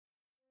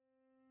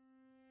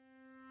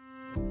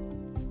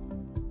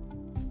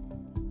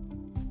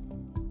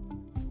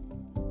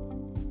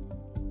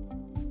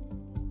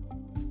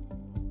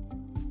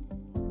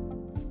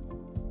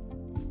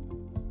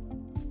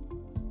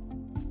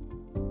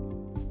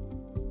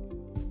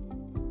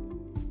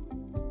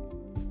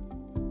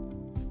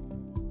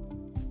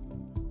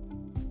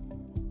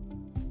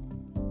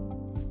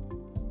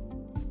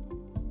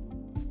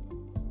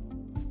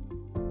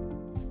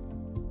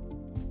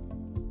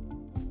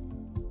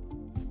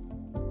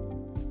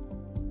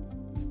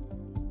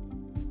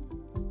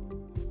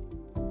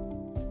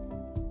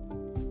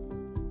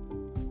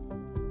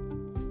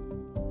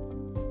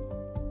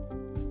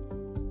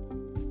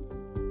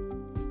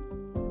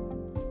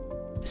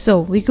So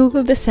we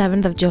Googled the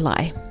 7th of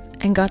July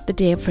and got the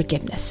day of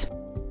forgiveness.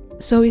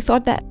 So we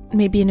thought that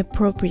may be an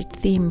appropriate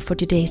theme for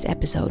today's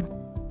episode,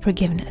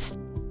 forgiveness.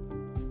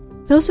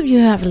 Those of you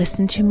who have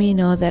listened to me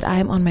know that I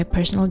am on my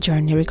personal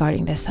journey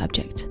regarding this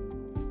subject.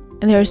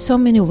 And there are so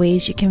many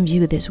ways you can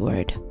view this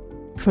word,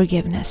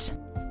 forgiveness.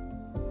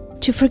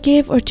 To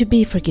forgive or to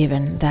be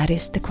forgiven, that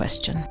is the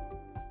question.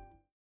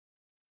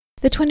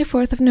 The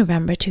 24th of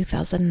November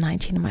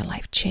 2019, my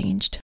life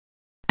changed.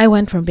 I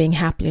went from being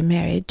happily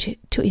married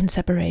to in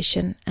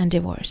separation and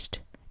divorced.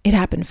 It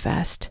happened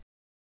fast.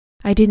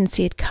 I didn't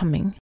see it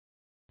coming.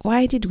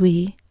 Why did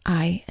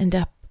I end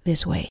up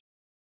this way?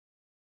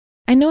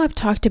 I know I've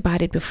talked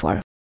about it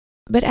before,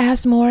 but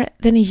as more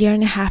than a year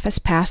and a half has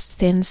passed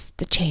since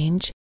the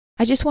change,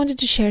 I just wanted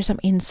to share some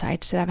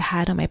insights that I've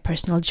had on my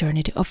personal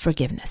journey of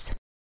forgiveness.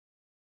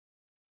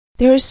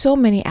 There are so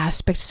many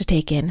aspects to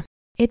take in.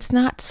 It's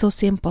not so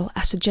simple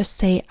as to just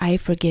say, I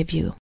forgive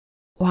you.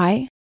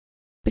 Why?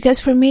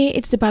 Because for me,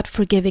 it's about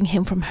forgiving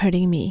him from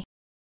hurting me,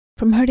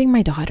 from hurting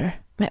my daughter,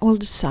 my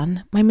oldest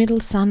son, my middle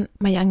son,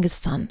 my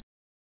youngest son,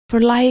 for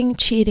lying,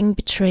 cheating,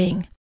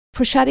 betraying,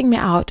 for shutting me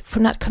out, for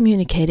not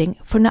communicating,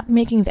 for not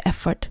making the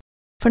effort,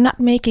 for not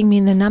making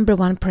me the number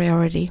one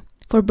priority,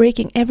 for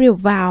breaking every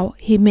vow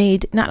he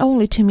made not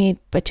only to me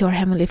but to our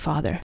Heavenly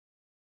Father,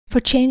 for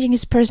changing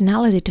his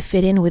personality to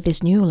fit in with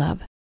this new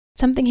love,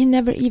 something he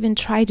never even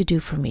tried to do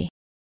for me,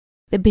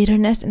 the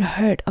bitterness and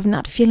hurt of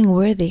not feeling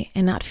worthy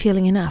and not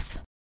feeling enough.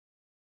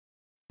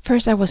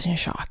 First, I was in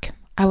shock.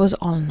 I was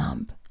all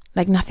numb,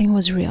 like nothing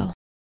was real.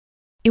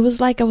 It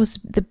was like I was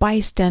the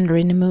bystander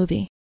in a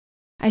movie.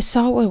 I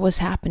saw what was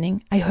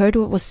happening, I heard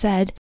what was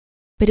said,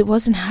 but it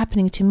wasn't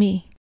happening to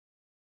me.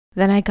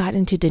 Then I got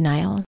into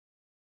denial.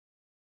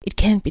 It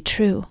can't be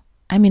true.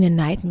 I'm in a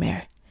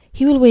nightmare.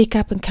 He will wake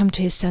up and come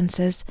to his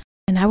senses,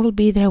 and I will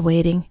be there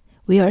waiting.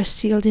 We are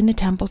sealed in the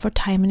temple for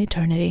time and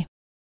eternity.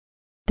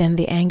 Then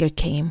the anger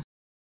came.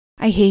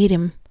 I hate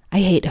him. I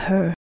hate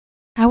her.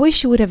 I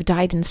wish he would have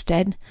died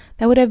instead.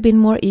 That would have been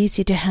more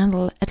easy to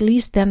handle. At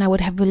least then I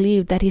would have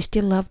believed that he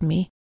still loved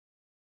me.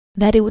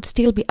 That it would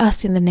still be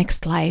us in the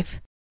next life.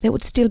 There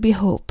would still be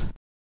hope.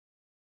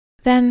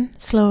 Then,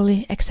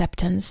 slowly,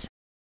 acceptance.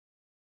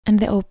 And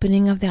the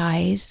opening of the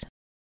eyes.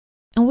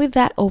 And with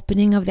that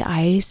opening of the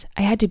eyes,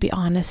 I had to be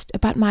honest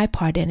about my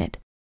part in it.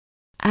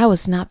 I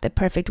was not the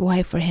perfect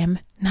wife for him,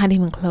 not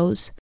even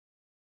close.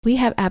 We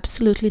have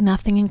absolutely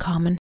nothing in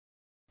common.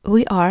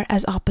 We are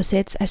as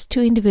opposites as two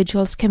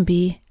individuals can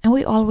be, and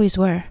we always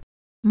were.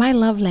 My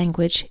love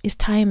language is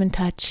time and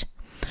touch.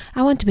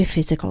 I want to be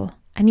physical.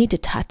 I need to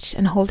touch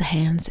and hold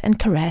hands and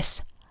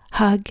caress,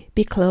 hug,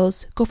 be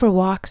close, go for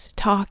walks,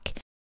 talk.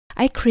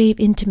 I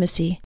crave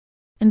intimacy,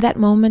 and that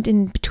moment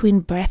in between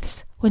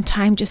breaths when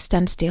time just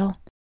stands still.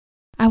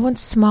 I want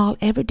small,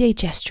 everyday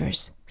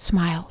gestures,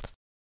 smiles.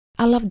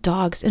 I love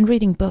dogs and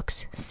reading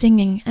books,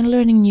 singing and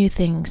learning new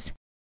things.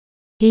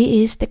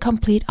 He is the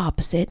complete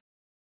opposite.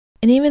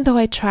 And even though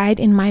I tried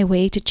in my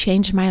way to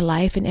change my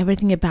life and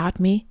everything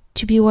about me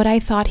to be what I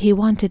thought he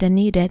wanted and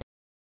needed,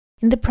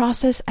 in the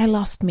process I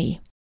lost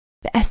me,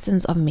 the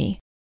essence of me,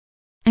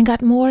 and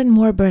got more and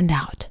more burned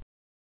out.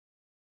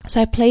 So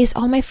I placed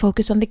all my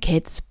focus on the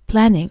kids,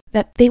 planning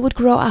that they would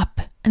grow up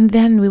and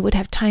then we would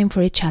have time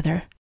for each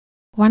other,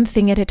 one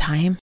thing at a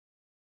time.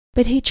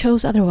 But he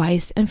chose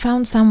otherwise and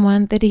found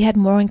someone that he had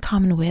more in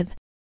common with,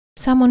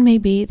 someone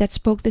maybe that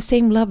spoke the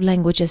same love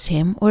language as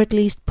him or at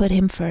least put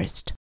him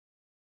first.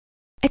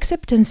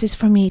 Acceptance is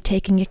for me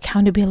taking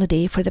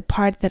accountability for the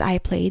part that I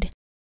played.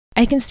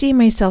 I can see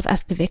myself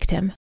as the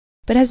victim,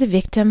 but as a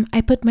victim, I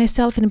put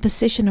myself in a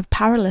position of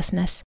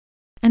powerlessness,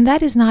 and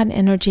that is not an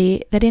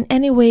energy that in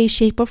any way,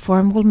 shape, or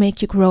form will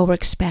make you grow or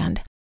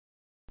expand,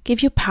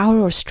 give you power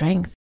or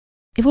strength.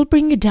 It will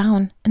bring you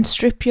down and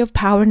strip you of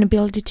power and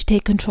ability to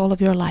take control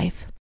of your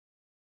life.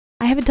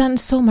 I have done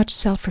so much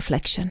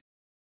self-reflection,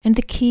 and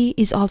the key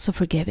is also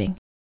forgiving.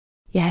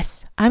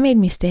 Yes, I made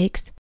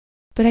mistakes,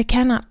 but I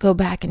cannot go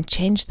back and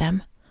change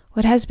them.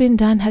 What has been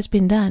done has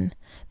been done.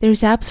 There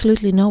is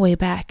absolutely no way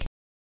back.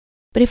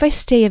 But if I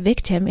stay a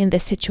victim in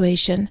this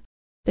situation,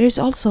 there is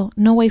also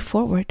no way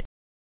forward.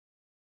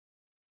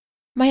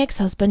 My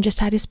ex-husband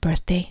just had his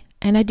birthday,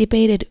 and I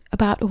debated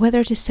about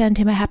whether to send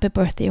him a happy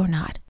birthday or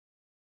not.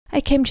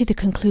 I came to the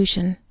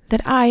conclusion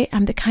that I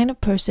am the kind of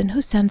person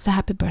who sends a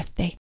happy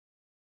birthday.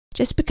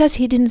 Just because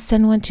he didn't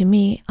send one to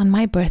me on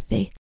my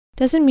birthday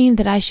doesn't mean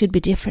that I should be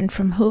different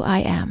from who I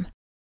am.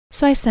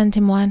 So I sent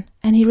him one,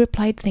 and he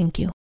replied, "Thank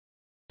you."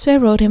 So I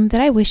wrote him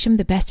that I wish him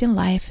the best in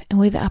life and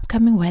with the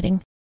upcoming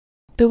wedding,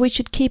 but we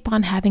should keep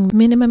on having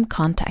minimum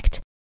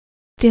contact.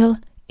 Still,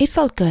 it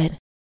felt good.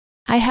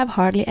 I have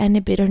hardly any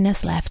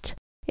bitterness left.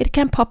 It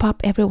can pop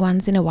up every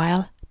once in a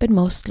while, but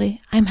mostly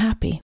I'm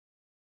happy.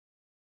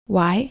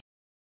 Why?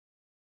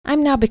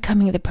 I'm now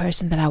becoming the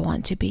person that I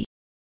want to be,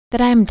 that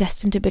I am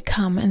destined to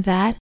become, and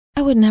that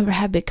I would never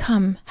have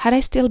become had I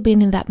still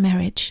been in that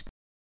marriage.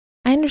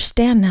 I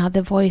understand now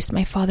the voice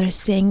my father is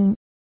saying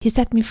he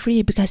set me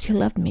free because he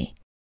loved me.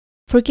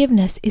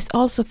 Forgiveness is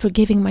also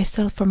forgiving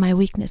myself for my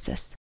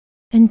weaknesses,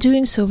 and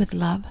doing so with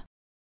love.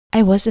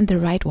 I wasn't the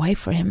right wife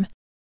for him,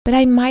 but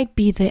I might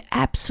be the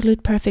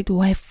absolute perfect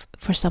wife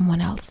for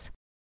someone else.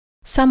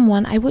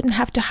 Someone I wouldn't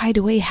have to hide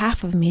away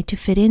half of me to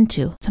fit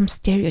into some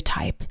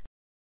stereotype.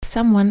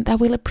 Someone that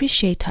will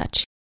appreciate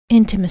touch,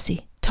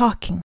 intimacy,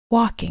 talking,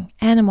 walking,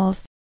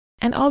 animals,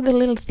 and all the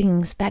little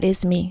things that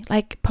is me,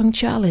 like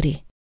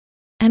punctuality.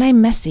 And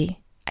I'm messy.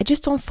 I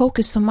just don't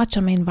focus so much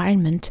on my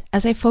environment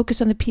as I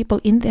focus on the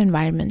people in the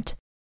environment.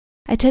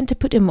 I tend to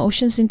put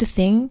emotions into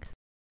things,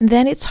 and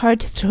then it's hard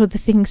to throw the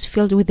things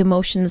filled with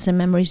emotions and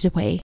memories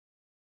away.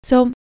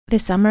 So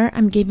this summer,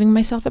 I'm giving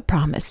myself a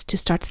promise to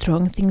start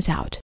throwing things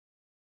out.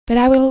 But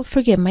I will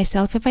forgive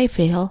myself if I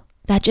fail.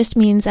 That just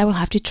means I will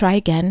have to try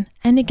again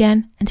and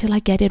again until I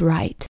get it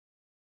right.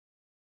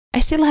 I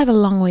still have a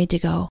long way to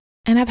go,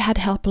 and I've had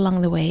help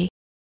along the way.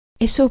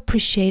 I so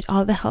appreciate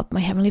all the help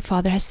my Heavenly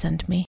Father has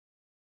sent me.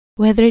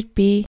 Whether it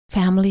be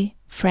family,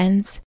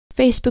 friends,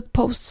 Facebook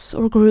posts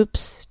or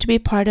groups to be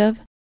part of,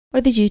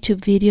 or the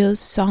YouTube videos,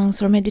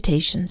 songs or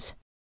meditations.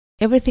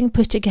 Everything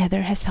put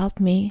together has helped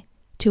me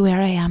to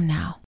where I am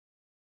now.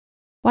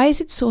 Why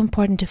is it so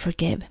important to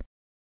forgive?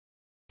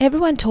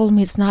 Everyone told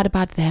me it's not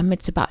about them,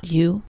 it's about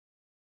you.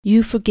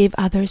 You forgive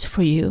others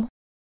for you.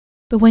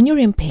 But when you're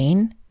in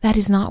pain, that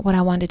is not what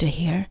I wanted to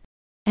hear.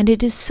 And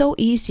it is so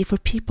easy for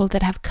people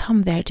that have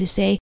come there to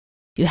say,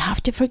 you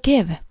have to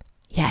forgive.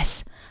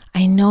 Yes,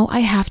 I know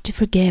I have to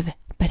forgive,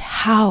 but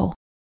how?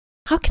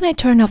 How can I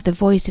turn off the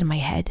voice in my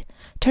head?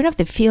 Turn off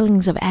the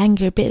feelings of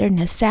anger,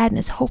 bitterness,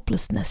 sadness,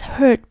 hopelessness,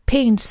 hurt,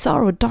 pain,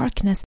 sorrow,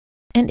 darkness,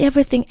 and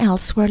everything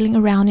else swirling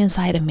around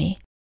inside of me.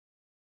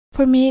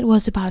 For me, it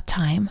was about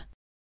time.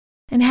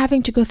 And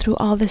having to go through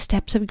all the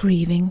steps of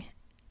grieving,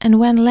 and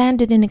when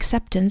landed in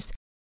acceptance,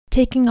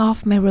 taking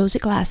off my rosy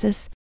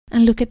glasses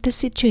and look at the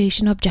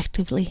situation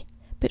objectively,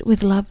 but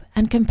with love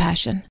and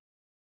compassion,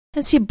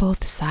 and see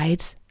both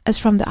sides as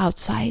from the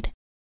outside,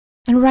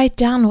 and write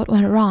down what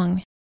went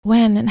wrong,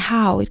 when and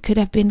how it could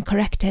have been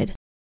corrected,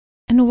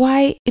 and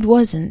why it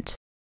wasn't,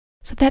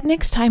 so that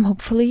next time,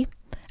 hopefully,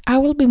 I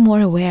will be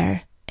more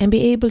aware and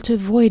be able to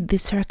avoid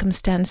this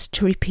circumstance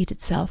to repeat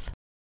itself.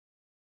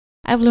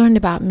 I've learned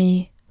about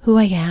me, who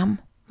I am,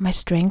 my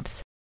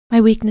strengths, my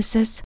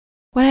weaknesses,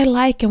 what I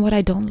like and what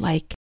I don't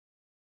like,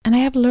 and I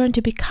have learned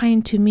to be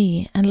kind to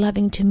me and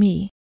loving to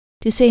me,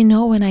 to say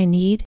no when I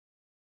need,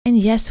 and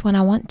yes when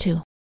I want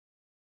to.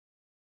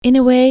 In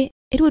a way,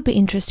 it would be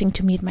interesting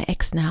to meet my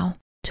ex now,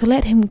 to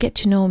let him get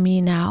to know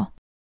me now.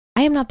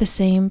 I am not the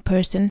same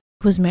person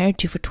who was married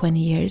to for 20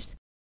 years.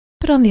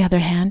 But on the other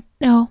hand,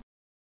 no.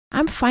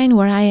 I'm fine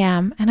where I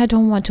am, and I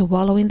don't want to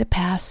wallow in the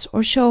past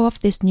or show off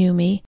this new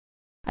me.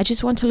 I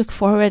just want to look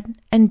forward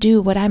and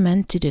do what I'm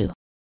meant to do.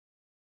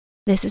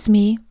 This is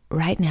me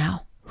right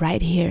now,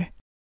 right here.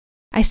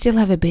 I still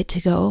have a bit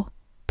to go,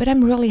 but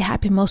I'm really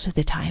happy most of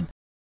the time.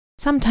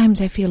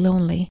 Sometimes I feel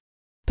lonely,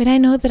 but I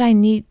know that I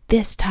need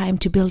this time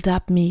to build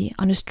up me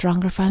on a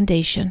stronger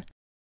foundation,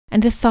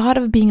 and the thought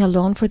of being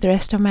alone for the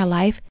rest of my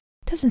life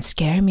doesn't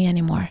scare me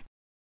anymore.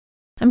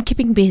 I'm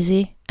keeping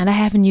busy, and I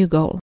have a new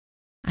goal.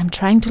 I'm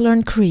trying to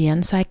learn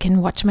Korean so I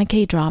can watch my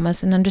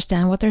K-dramas and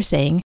understand what they're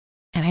saying,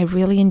 and I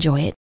really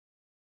enjoy it.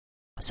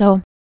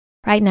 So,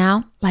 right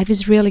now, life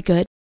is really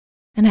good,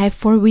 and I have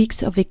 4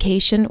 weeks of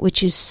vacation,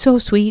 which is so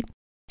sweet.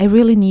 I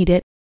really need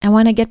it, and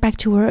when I get back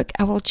to work,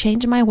 I will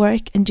change my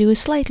work and do a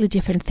slightly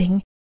different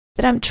thing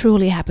that I'm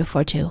truly happy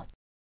for too.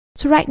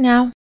 So right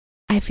now,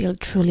 I feel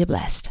truly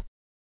blessed.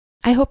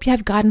 I hope you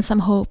have gotten some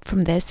hope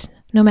from this.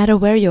 No matter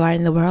where you are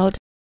in the world,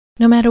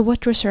 no matter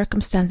what your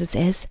circumstances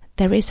is,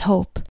 there is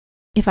hope.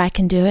 If I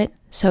can do it,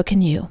 so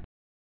can you.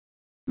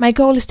 My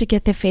goal is to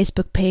get the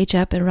Facebook page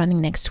up and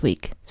running next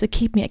week, so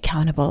keep me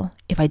accountable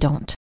if I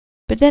don't.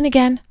 But then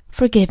again,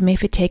 forgive me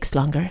if it takes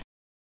longer.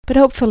 But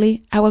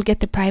hopefully, I will get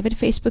the private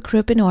Facebook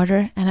group in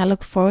order, and I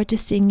look forward to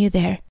seeing you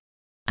there.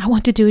 I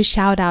want to do a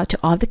shout out to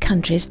all the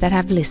countries that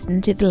have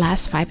listened to the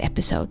last 5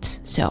 episodes.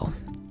 So,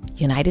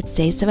 United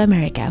States of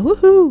America,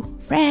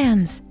 woohoo!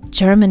 France,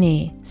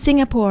 Germany,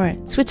 Singapore,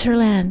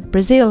 Switzerland,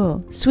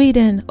 Brazil,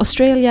 Sweden,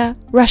 Australia,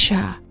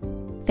 Russia.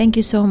 Thank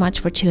you so much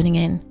for tuning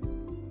in.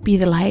 Be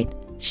the light,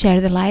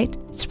 share the light,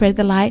 spread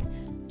the light,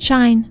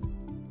 shine.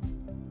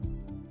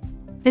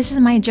 This is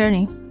my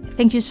journey.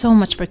 Thank you so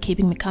much for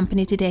keeping me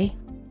company today.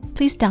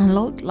 Please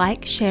download,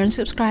 like, share and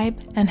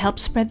subscribe, and help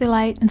spread the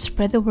light and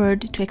spread the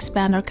word to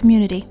expand our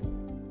community.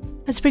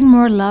 Let's bring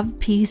more love,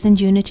 peace and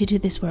unity to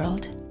this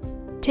world.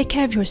 Take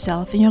care of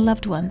yourself and your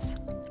loved ones.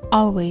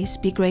 Always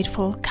be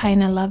grateful,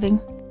 kind and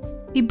loving.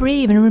 Be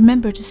brave and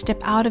remember to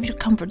step out of your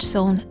comfort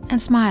zone and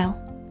smile.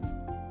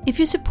 If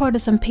you support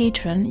us on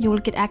Patreon, you will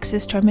get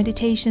access to our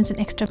meditations and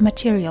extra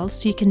materials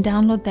so you can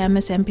download them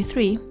as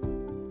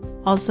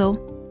MP3. Also,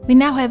 we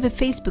now have a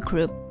Facebook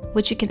group,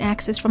 which you can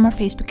access from our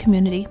Facebook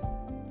community.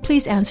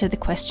 Please answer the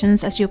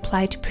questions as you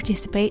apply to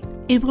participate.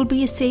 It will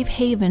be a safe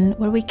haven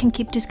where we can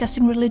keep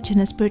discussing religion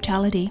and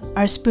spirituality,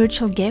 our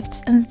spiritual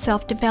gifts and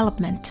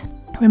self-development.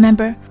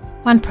 Remember,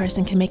 one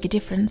person can make a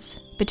difference,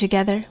 but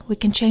together we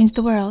can change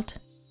the world.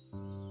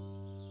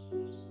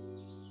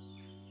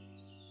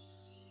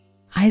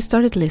 I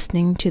started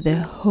listening to the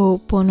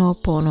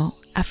Ho'oponopono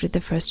after the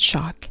first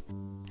shock,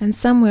 and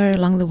somewhere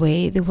along the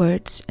way the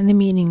words and the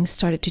meaning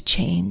started to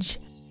change.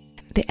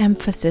 The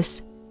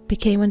emphasis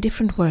became on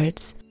different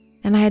words,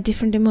 and I had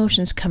different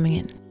emotions coming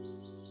in.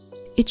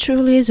 It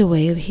truly is a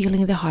way of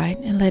healing the heart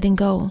and letting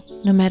go.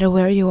 No matter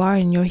where you are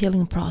in your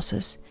healing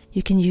process,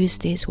 you can use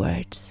these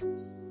words.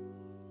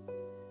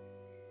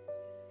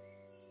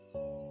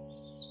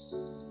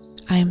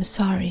 I am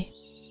sorry.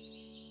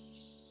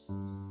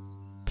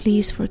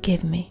 Please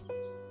forgive me.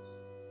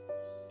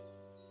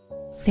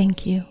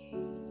 Thank you.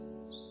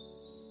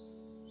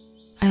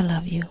 I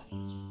love you.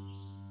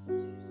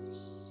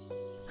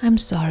 I'm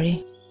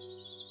sorry.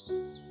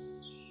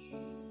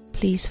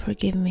 Please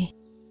forgive me.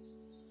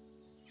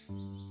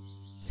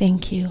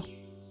 Thank you.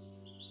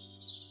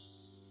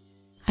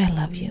 I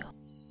love you.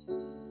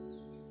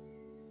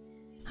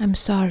 I'm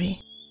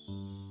sorry.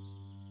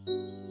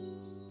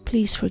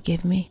 Please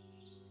forgive me.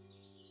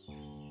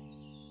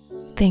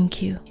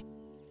 Thank you.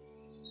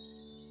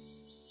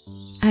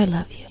 I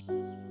love you.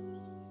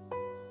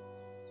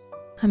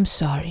 I'm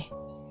sorry.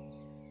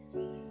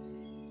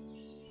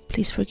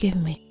 Please forgive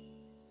me.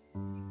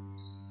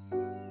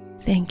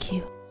 Thank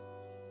you.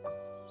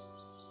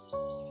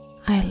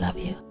 I love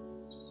you.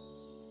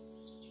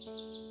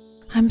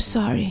 I'm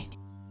sorry.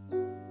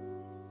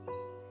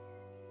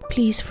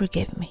 Please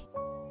forgive me.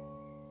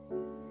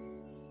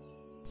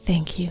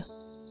 Thank you.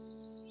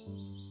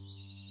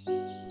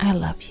 I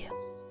love you.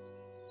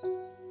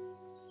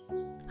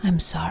 I'm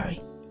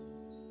sorry.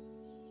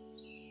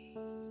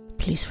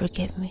 Please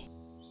forgive me.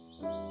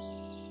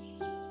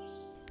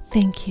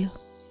 Thank you.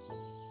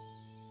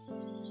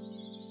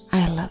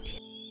 I love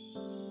you.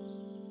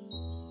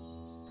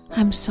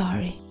 I'm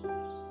sorry.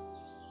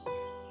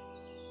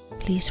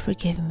 Please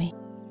forgive me.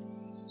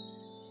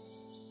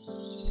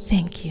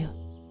 Thank you.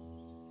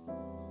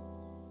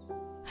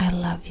 I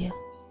love you.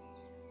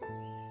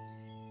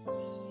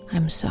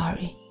 I'm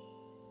sorry.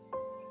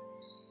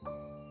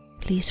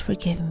 Please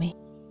forgive me.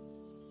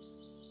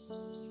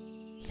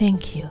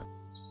 Thank you.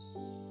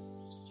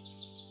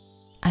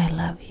 I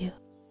love you.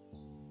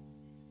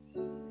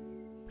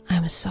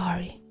 I'm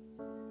sorry.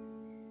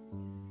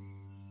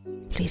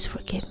 Please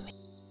forgive me.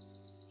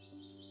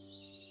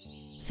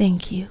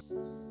 Thank you.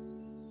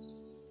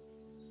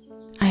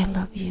 I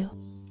love you.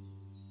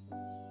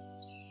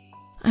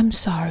 I'm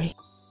sorry.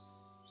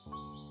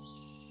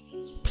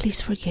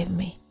 Please forgive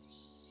me.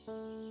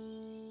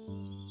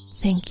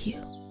 Thank you.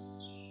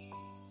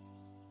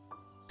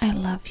 I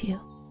love you.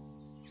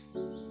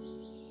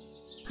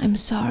 I'm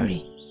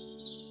sorry.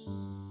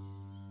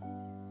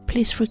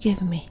 Please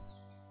forgive me.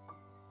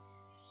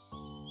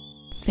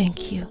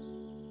 Thank you.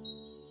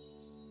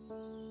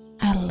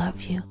 I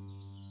love you.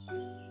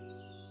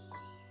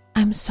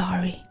 I'm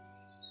sorry.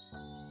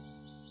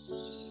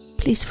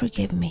 Please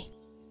forgive me.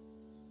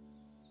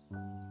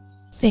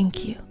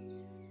 Thank you.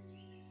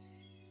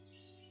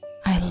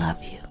 I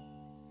love you.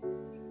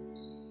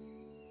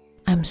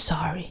 I'm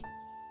sorry.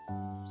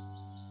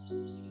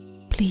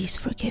 Please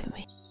forgive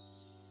me.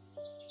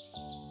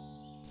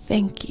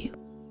 Thank you.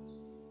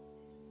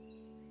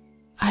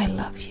 I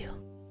love you.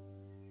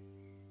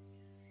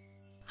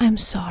 I'm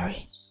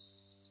sorry.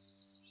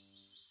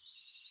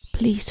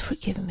 Please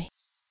forgive me.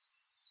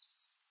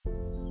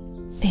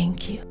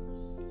 Thank you.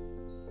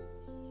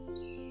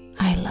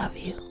 I love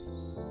you.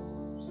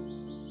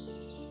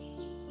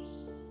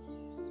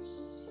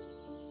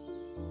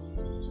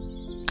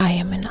 I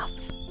am enough.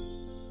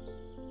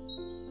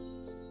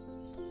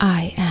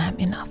 I am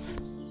enough.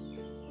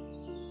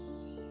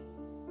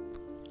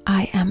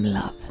 I am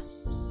love.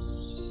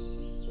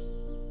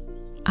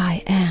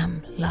 I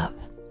am love.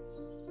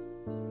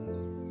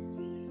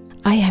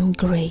 I am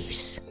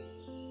grace.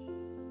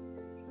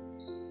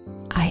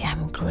 I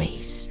am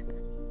grace.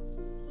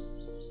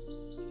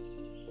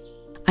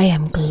 I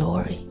am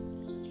glory.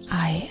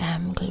 I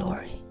am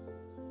glory.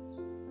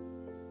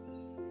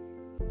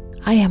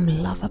 I am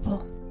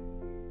lovable.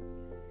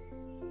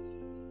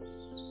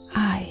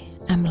 I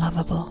am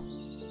lovable.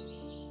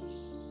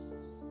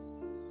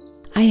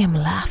 I am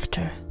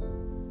laughter.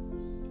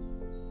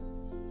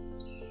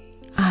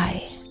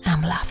 I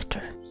am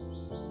laughter.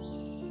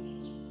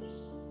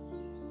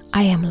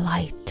 I am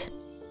light.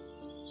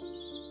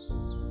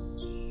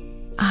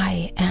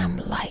 I am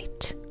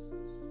light.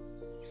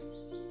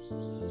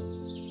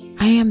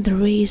 I am the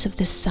rays of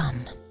the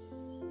sun.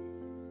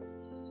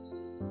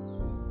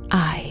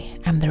 I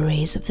am the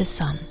rays of the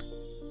sun.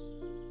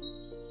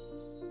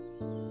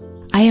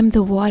 I am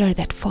the water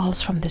that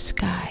falls from the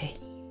sky.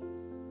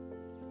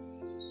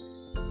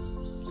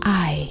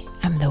 I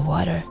am the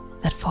water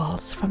that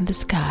falls from the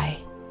sky.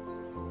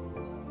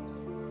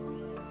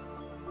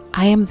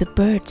 I am the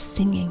birds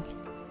singing.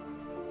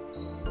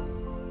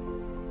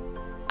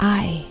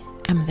 I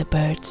am the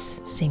birds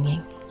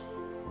singing.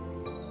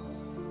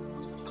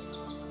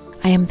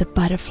 I am the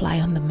butterfly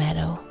on the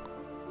meadow.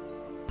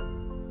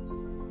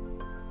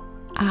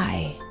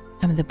 I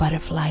am the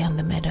butterfly on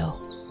the meadow.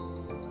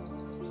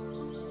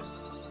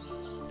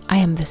 I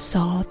am the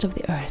salt of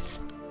the earth.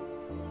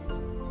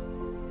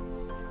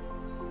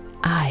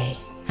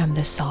 am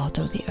the salt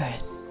of the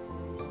earth.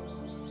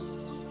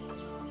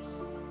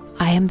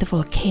 I am the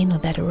volcano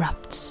that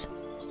erupts.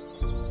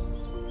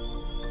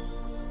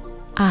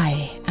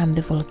 I am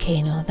the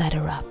volcano that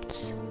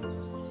erupts.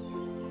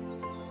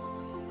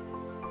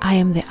 I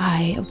am the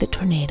eye of the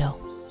tornado.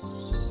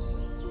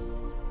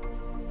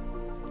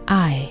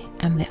 I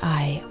am the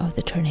eye of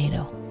the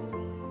tornado.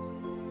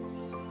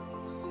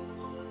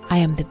 I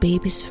am the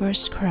baby's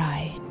first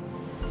cry.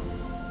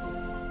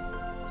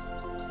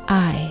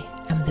 I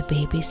am the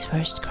baby's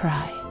first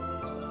cry.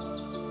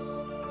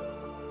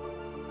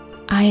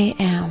 I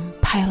am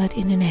pilot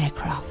in an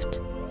aircraft.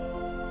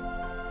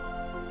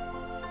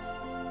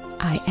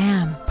 I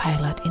am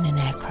pilot in an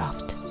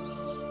aircraft.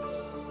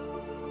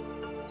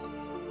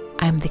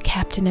 I am the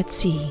captain at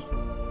sea.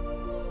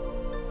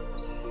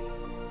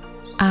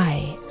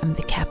 I am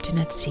the captain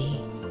at sea.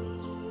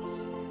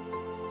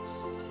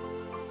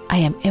 I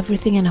am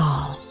everything and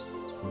all.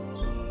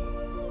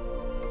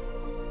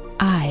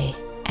 I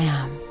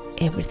am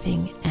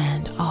everything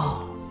and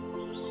all.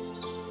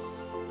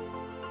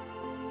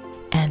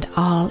 And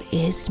all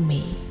is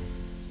me.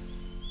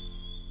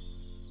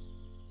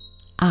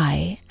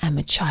 I am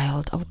a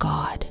child of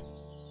God.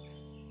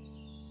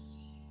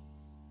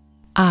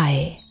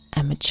 I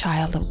am a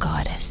child of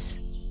Goddess.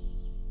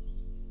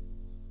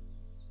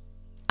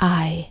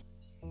 I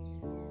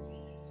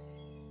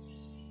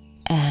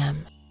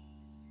am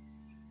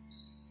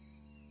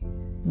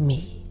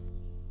me.